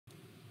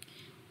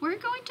we're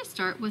going to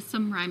start with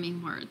some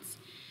rhyming words.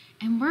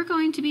 And we're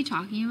going to be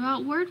talking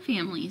about word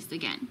families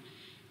again.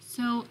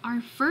 So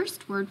our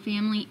first word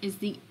family is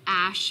the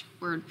ash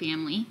word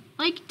family,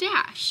 like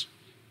dash.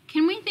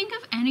 Can we think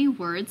of any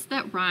words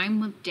that rhyme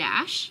with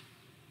dash?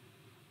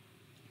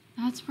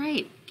 That's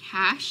right,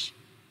 cash,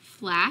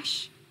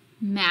 flash,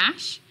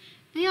 mash.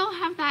 They all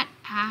have that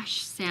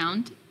ash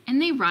sound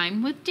and they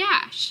rhyme with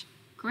dash.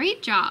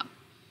 Great job.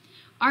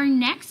 Our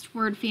next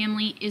word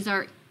family is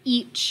our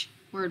each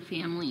word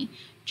family,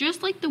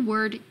 just like the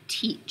word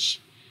teach.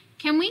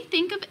 Can we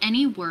think of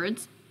any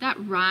words that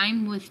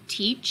rhyme with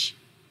teach?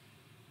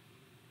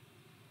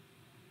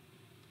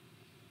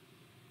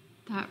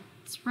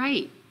 That's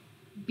right.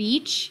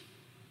 Beach,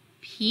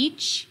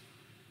 peach,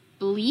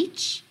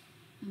 bleach,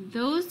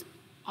 those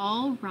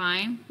all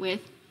rhyme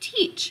with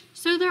teach.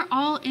 So they're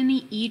all in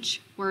the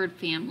each word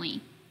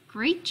family.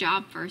 Great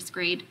job, first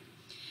grade.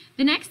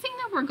 The next thing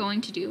that we're going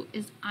to do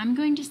is I'm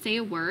going to say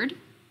a word,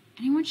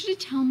 and I want you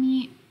to tell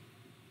me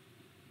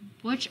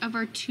which of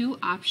our two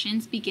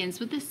options begins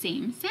with the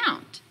same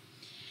sound.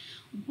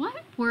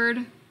 What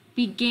word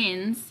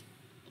begins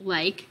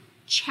like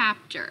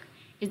chapter?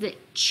 Is it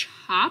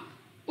chop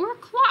or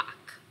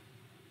clock?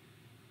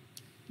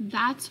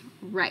 That's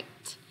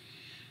right.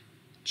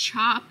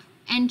 Chop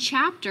and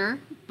chapter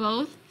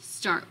both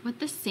start with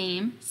the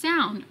same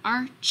sound,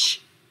 our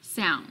ch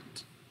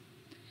sound.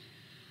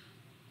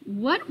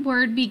 What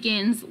word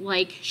begins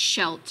like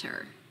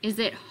shelter? Is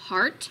it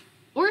heart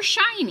or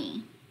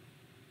shiny?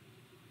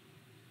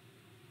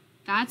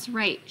 That's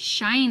right,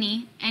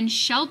 shiny and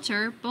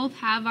shelter both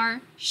have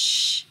our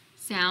sh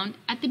sound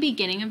at the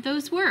beginning of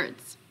those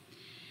words.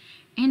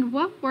 And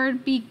what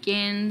word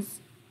begins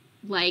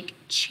like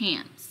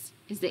chance?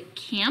 Is it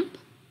camp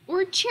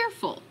or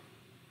cheerful?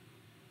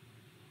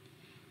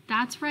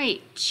 That's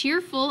right,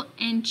 cheerful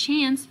and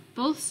chance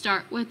both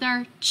start with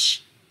our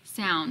ch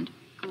sound.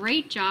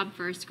 Great job,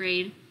 first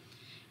grade.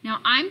 Now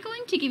I'm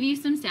going to give you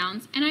some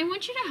sounds and I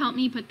want you to help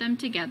me put them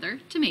together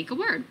to make a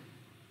word.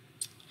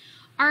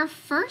 Our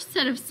first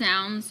set of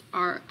sounds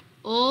are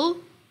ul,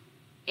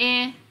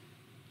 I,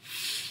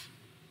 f,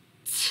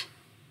 t.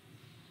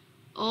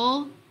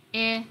 Ul,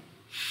 I,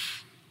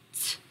 f,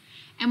 t.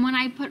 And when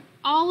I put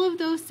all of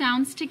those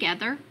sounds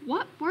together,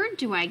 what word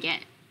do I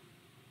get?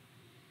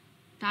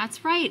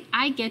 That's right,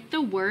 I get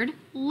the word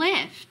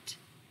lift.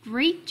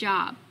 Great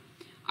job.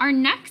 Our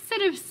next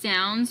set of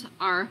sounds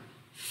are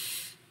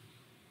f,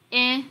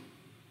 I,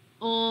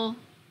 ul,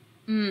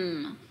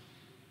 m.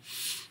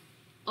 F,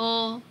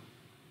 ul,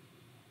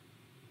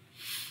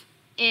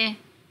 I,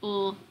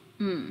 ul,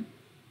 m.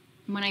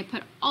 When I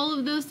put all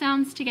of those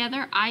sounds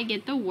together, I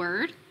get the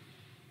word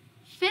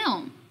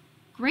film.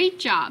 Great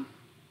job.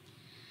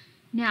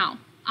 Now,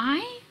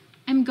 I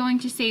am going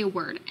to say a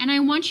word, and I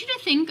want you to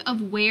think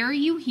of where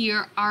you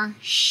hear our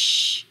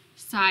sh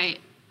sound.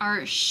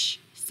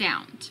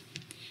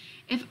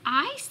 If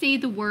I say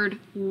the word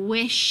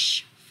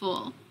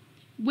wishful,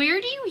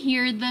 where do you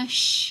hear the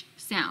sh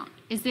sound?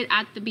 Is it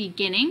at the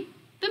beginning,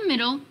 the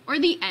middle, or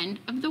the end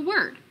of the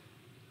word?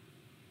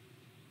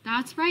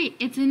 That's right,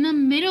 it's in the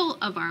middle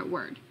of our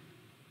word.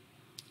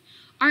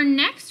 Our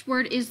next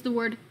word is the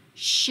word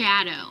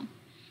shadow.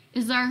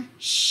 Is our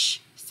sh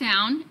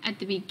sound at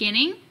the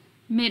beginning,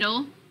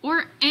 middle,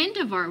 or end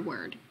of our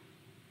word?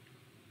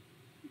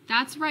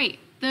 That's right,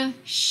 the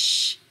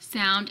sh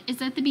sound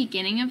is at the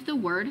beginning of the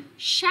word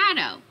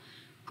shadow.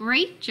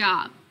 Great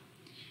job.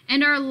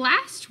 And our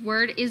last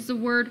word is the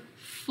word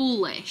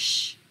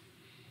foolish.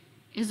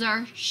 Is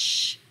our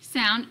sh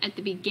sound at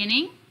the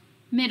beginning,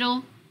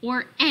 middle,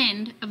 or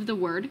end of the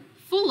word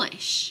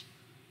foolish?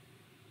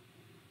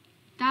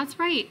 That's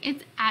right,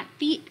 it's at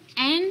the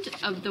end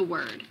of the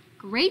word.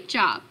 Great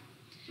job.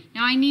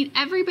 Now I need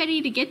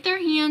everybody to get their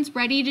hands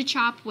ready to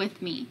chop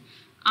with me.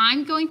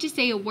 I'm going to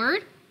say a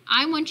word.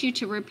 I want you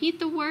to repeat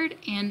the word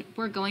and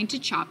we're going to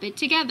chop it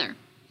together.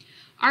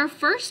 Our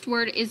first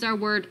word is our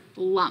word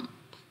lump.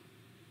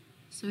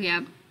 So we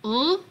have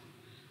ul,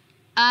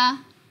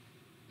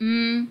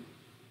 m,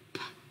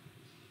 p.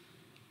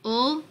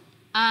 Ul,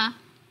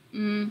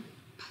 m,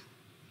 p.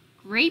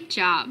 Great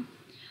job.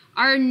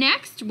 Our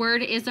next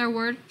word is our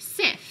word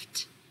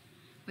sift.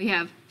 We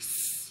have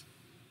s,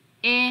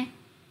 I,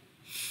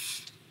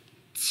 f,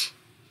 t,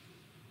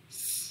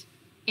 s,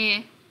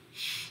 I,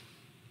 f,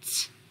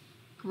 t.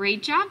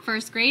 Great job,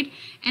 first grade.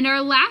 And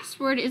our last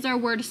word is our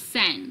word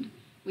send.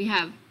 We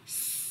have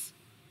s,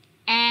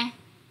 e,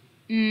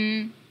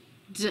 n,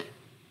 d.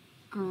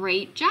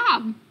 Great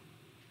job.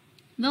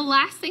 The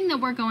last thing that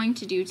we're going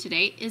to do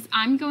today is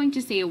I'm going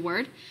to say a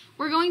word.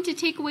 We're going to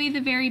take away the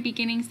very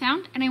beginning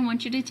sound, and I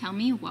want you to tell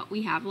me what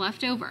we have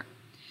left over.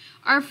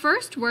 Our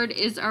first word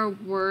is our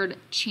word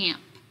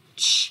champ,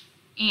 ch,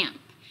 amp.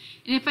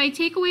 And if I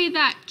take away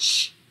that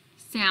ch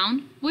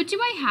sound, what do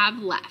I have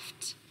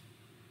left?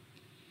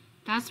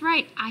 That's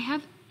right, I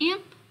have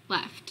amp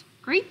left.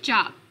 Great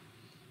job.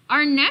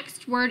 Our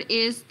next word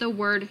is the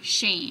word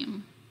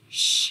shame,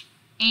 sh,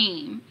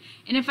 aim.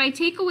 And if I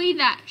take away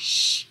that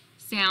sh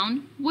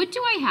sound, what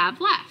do I have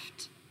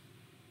left?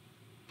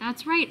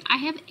 That's right, I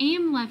have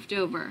am left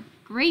over.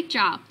 Great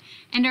job.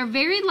 And our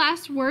very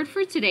last word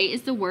for today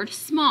is the word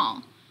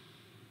small.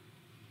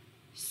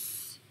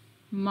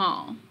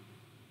 Small.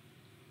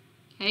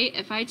 Okay,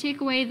 if I take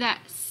away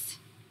that S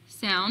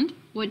sound,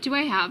 what do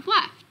I have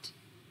left?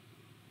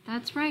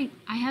 That's right,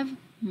 I have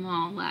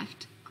mall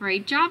left.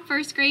 Great job,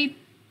 first grade.